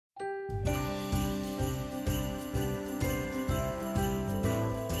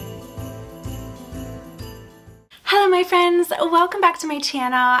Hello my friends, welcome back to my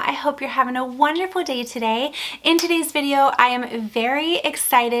channel. I hope you're having a wonderful day today. In today's video, I am very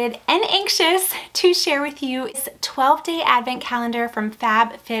excited and anxious to share with you this 12-day advent calendar from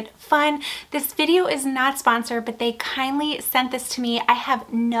Fabfitfun. This video is not sponsored, but they kindly sent this to me. I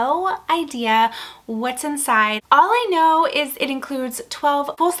have no idea what's inside. All I know is it includes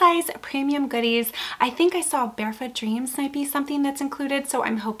 12 full-size premium goodies. I think I saw Barefoot Dreams might be something that's included, so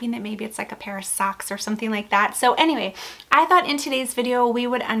I'm hoping that maybe it's like a pair of socks or something like that. So anyway, I thought in today's video we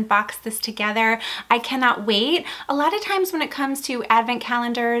would unbox this together. I cannot wait. A lot of times when it comes to advent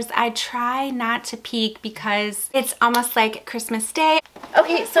calendars, I try not to peek because it's almost like Christmas Day.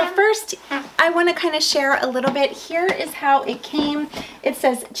 Okay, so first I want to kind of share a little bit. Here is how it came. It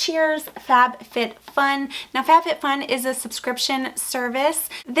says, "Cheers, Fabfitfun." Now, Fabfitfun is a subscription service.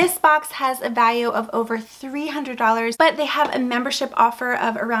 This box has a value of over $300, but they have a membership offer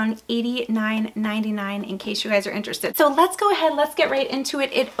of around $89.99 in case you guys are interested. So let's go ahead, let's get right into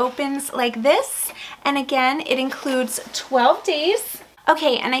it. It opens like this, and again, it includes 12 days.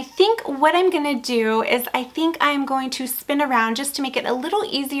 Okay, and I think what I'm gonna do is I think I'm going to spin around just to make it a little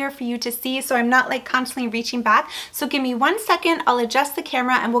easier for you to see so I'm not like constantly reaching back. So give me 1 second, I'll adjust the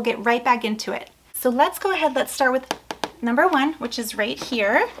camera and we'll get right back into it. So let's go ahead, let's start with number 1, which is right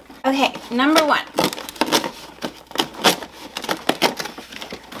here. Okay, number 1.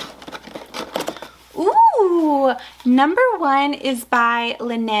 Ooh, number 1 is by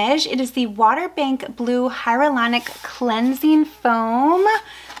Lychee. It is the Water Bank Blue Hyaluronic Cleansing Foam.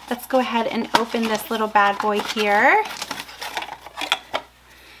 Let's go ahead and open this little bad boy here.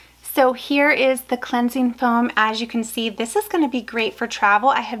 So here is the cleansing foam. As you can see, this is going to be great for travel.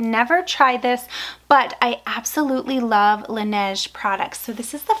 I have never tried this, but I absolutely love Lychee products. So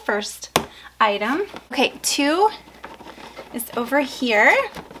this is the first item. Okay, 2 is over here.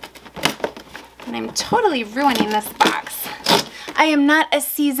 And I'm totally ruining this box. I am not a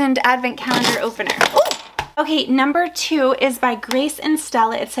seasoned advent calendar opener. Ooh! Okay, number 2 is by Grace and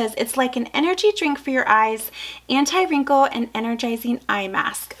Stella. It says, "It's like an energy drink for your eyes, anti-wrinkle and energizing eye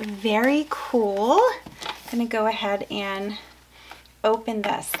mask." Very cool. I'm gonna go ahead and open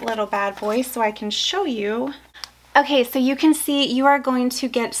this little bad boy so I can show you. Okay, so you can see you are going to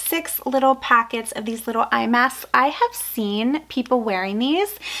get 6 little packets of these little eye masks. I have seen people wearing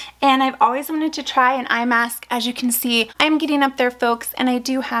these and I've always wanted to try an eye mask. As you can see, I'm getting up there, folks, and I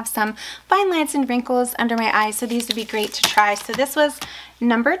do have some fine lines and wrinkles under my eyes, so these would be great to try. So this was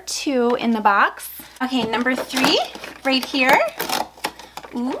number 2 in the box. Okay, number 3 right here.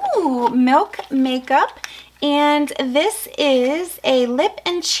 Ooh, Milk Makeup. And this is a lip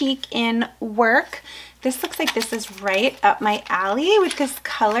and cheek in work. This looks like this is right up my alley with this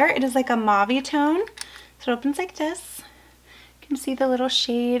color. It is like a mauve tone. So it opens like this. You can see the little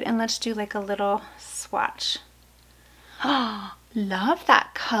shade, and let's do like a little swatch. Oh, love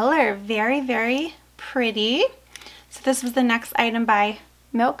that color. Very, very pretty. So this was the next item by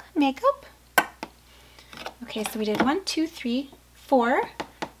Milk Makeup. Okay, so we did 1, 2, 3, 4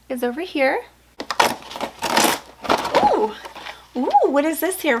 is over here. Ooh, ooh, what is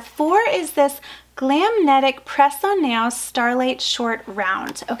this here? 4 is this Glamnetic Press-On Nails Starlight Short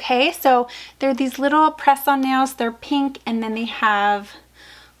Round. Okay, so they're these little press-on nails. They're pink and then they have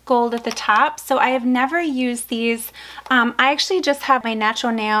gold at the top. So I have never used these. I actually just have my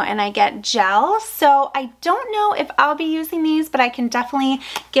natural nail and I get gel. So I don't know if I'll be using these, but I can definitely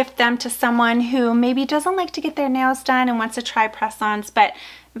gift them to someone who maybe doesn't like to get their nails done and wants to try press-ons, but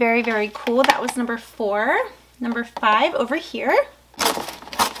very, very cool. That was number 4. Number 5 over here.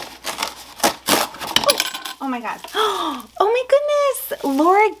 Oh my god. Oh my goodness.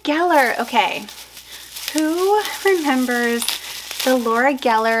 Laura Gellar. Okay. Who remembers the Laura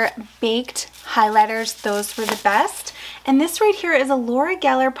Gellar baked highlighters? Those were the best. And this right here is a Laura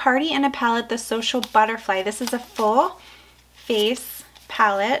Gellar Party in a Palette, the Social Butterfly. This is a full face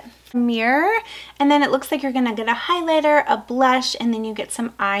palette. Mirror, and then it looks like you're gonna get a highlighter, a blush, and then you get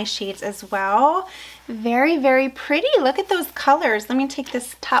some eye shades as well. Very, very pretty. Look at those colors. Let me take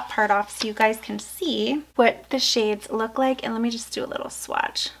this top part off so you guys can see what the shades look like, and let me just do a little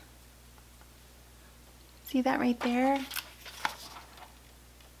swatch. See that right there?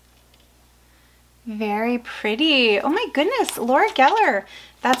 Very pretty. Oh my goodness, Laura Gellar.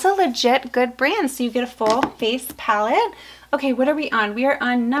 That's a legit good brand. So you get a full face palette. Okay, what are we on? We are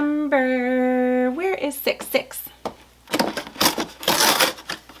on number, where is 6? 6.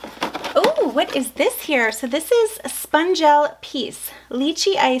 Oh, what is this here? So this is Spongelle Peace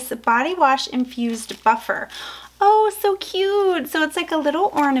Lychee Ice Body Wash Infused Buffer. Oh, so cute. So it's like a little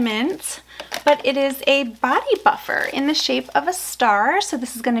ornament, but it is a body buffer in the shape of a star. So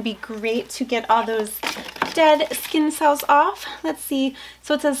this is going to be great to get all those dead skin cells off. Let's see.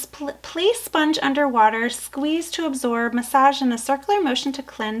 So it says place sponge under water, squeeze to absorb, massage in a circular motion to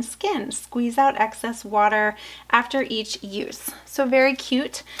cleanse skin. Squeeze out excess water after each use. So very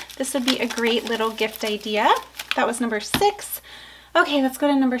cute. This would be a great little gift idea. That was number 6. Okay, let's go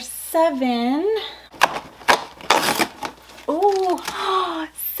to number 7. Oh,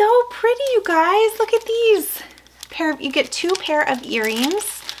 so pretty, you guys. Look at these. You get 2 pair of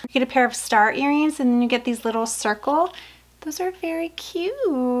earrings. You get a pair of star earrings, and then you get these little circle. Those are very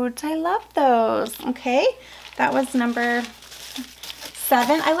cute. I love those. Okay, that was number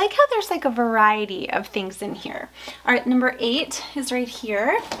 7. I like how there's like a variety of things in here. All right, number 8 is right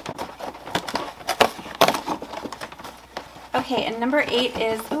here. Okay, and number 8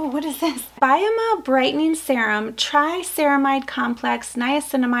 is, oh, what is this? Bioma Brightening Serum, Triceramide Complex,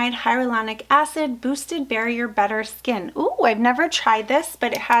 Niacinamide, Hyaluronic Acid, Boosted Barrier, Better Skin. Ooh, I've never tried this,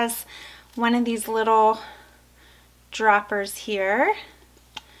 but it has one of these little droppers here.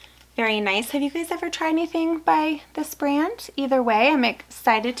 Very nice. Have you guys ever tried anything by this brand? Either way, I'm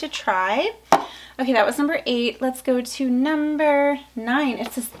excited to try. Okay, that was number 8. Let's go to number 9.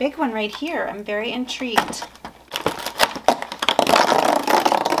 It's this big one right here. I'm very intrigued.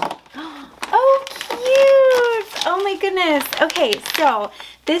 Oh my goodness. Okay, so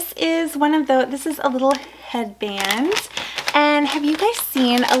this is this is a little headband. And have you guys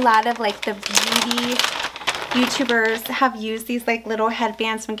seen a lot of like the beauty YouTubers have used these like little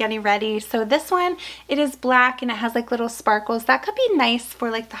headbands when getting ready? So this one, it is black and it has like little sparkles. That could be nice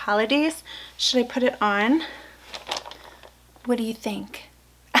for like the holidays. Should I put it on? What do you think?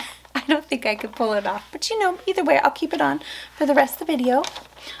 I don't think I could pull it off, but you know, either way, I'll keep it on for the rest of the video.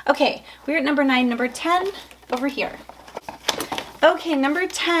 Okay, we're at number 9. Number 10 over here. Okay, number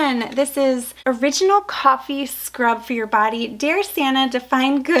 10, this is Original Coffee Scrub for your body. Dear Santa,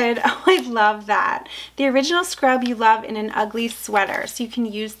 define good. Oh, I love that. The original scrub you love in an ugly sweater. So you can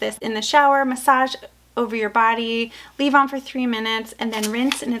use this in the shower, massage over your body, leave on for 3 minutes, and then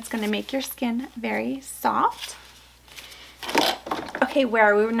rinse, and it's going to make your skin very soft. Okay, where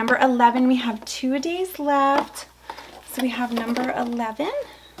are we? We're number 11. We have 2 days left. So we have number 11.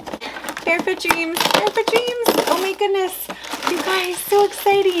 Barefoot Dreams, Barefoot Dreams. Oh my goodness, you guys, so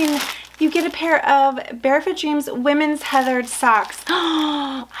exciting. You get a pair of Barefoot Dreams women's heathered socks.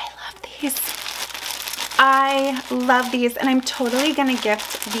 Oh, I love these. I love these, and I'm totally gonna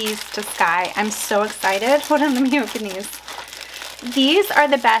gift these to Sky. I'm so excited. Hold on, let me open these. These are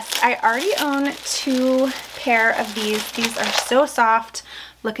the best. I already own 2 pair of these. These are so soft.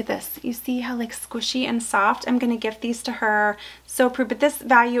 Look at this. You see how like squishy and soft? I'm going to gift these to her. So pretty. But this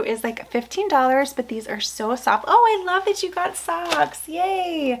value is like $15, but these are so soft. Oh, I love that you got socks.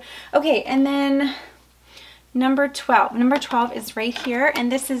 Yay. Okay, and then number 12. Number 12 is right here,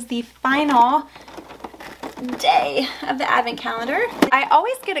 and this is the final day of the advent calendar. I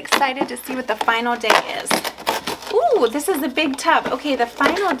always get excited to see what the final day is. Ooh, this is a big tub. Okay, the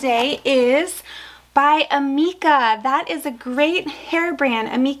final day is by Amika. That is a great hair brand.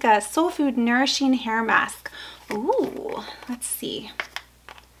 Amika Soul Food Nourishing Hair Mask. Ooh, let's see.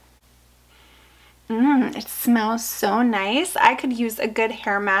 It smells so nice. I could use a good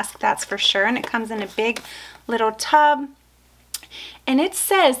hair mask, that's for sure. And it comes in a big little tub. And it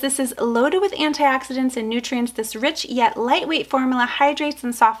says this is loaded with antioxidants and nutrients. This rich yet lightweight formula hydrates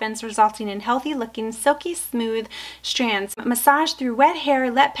and softens, resulting in healthy looking, silky smooth strands. Massage through wet hair,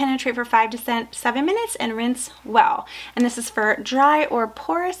 let penetrate for 5 to 7 minutes, and rinse well. And this is for dry or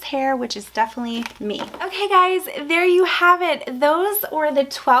porous hair, which is definitely me. Okay guys, there you have it. Those were the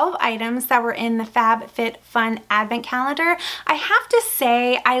 12 items that were in the Fabfitfun advent calendar. I have to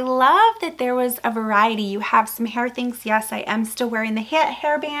say, I love that there was a variety. You have some hair things. Yes, I am still wearing the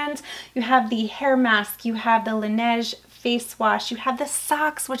hairband. You have the hair mask. You have the Lychee face wash. You have the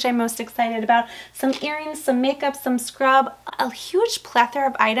socks, which I'm most excited about. Some earrings, some makeup, some scrub, a huge plethora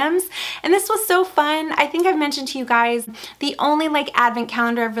of items. And this was so fun. I think I've mentioned to you guys, the only like advent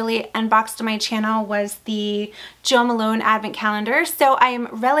calendar I've really unboxed on my channel was the Jo Malone advent calendar. So I am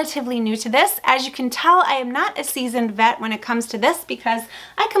relatively new to this. As you can tell, I am not a seasoned vet when it comes to this because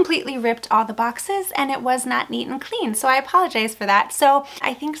I completely ripped all the boxes and it was not neat and clean. So I apologize for that. So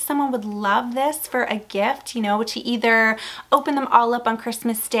I think someone would love this for a gift, you know, to either either open them all up on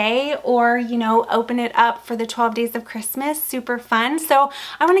Christmas Day or, you know, open it up for the 12 days of Christmas. Super fun. So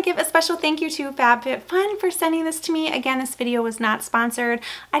I want to give a special thank you to Fabfitfun for sending this to me. Again, this video was not sponsored.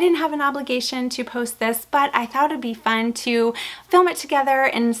 I didn't have an obligation to post this, but I thought it'd be fun to film it together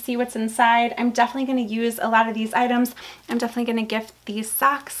and see what's inside. I'm definitely going to use a lot of these items. I'm definitely going to gift these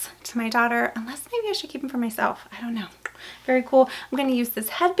socks to my daughter, unless maybe I should keep them for myself. I don't know. Very cool. I'm going to use this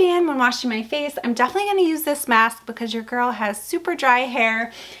headband when washing my face. I'm definitely going to use this mask because your girl has super dry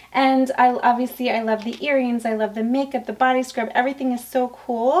hair. And I love the earrings. I love the makeup, the body scrub. Everything is so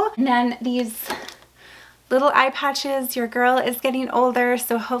cool. And then these little eye patches. Your girl is getting older,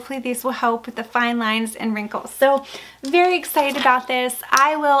 so hopefully these will help with the fine lines and wrinkles. So very excited about this.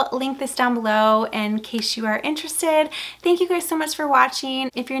 I will link this down below in case you are interested. Thank you guys so much for watching.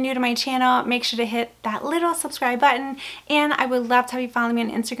 If you're new to my channel, make sure to hit that little subscribe button, and I would love to have you follow me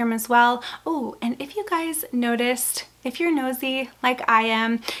on Instagram as well. Oh, and if you guys noticed, if you're nosy like I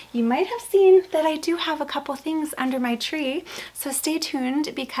am, you might have seen that I do have a couple things under my tree. So stay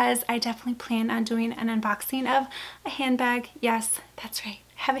tuned because I definitely plan on doing an unboxing of a handbag. Yes, that's right.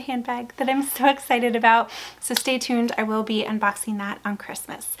 I have a handbag that I'm so excited about. So stay tuned. I will be unboxing that on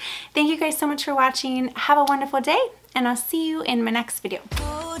Christmas. Thank you guys so much for watching. Have a wonderful day, and I'll see you in my next video.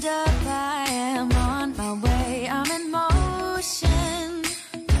 Hold up, I am on my way. I'm in motion.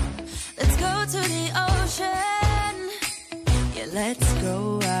 Let's go to the ocean. Let's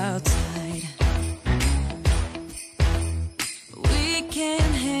go outside. We can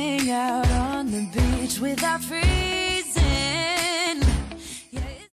hang out on the beach without freezing.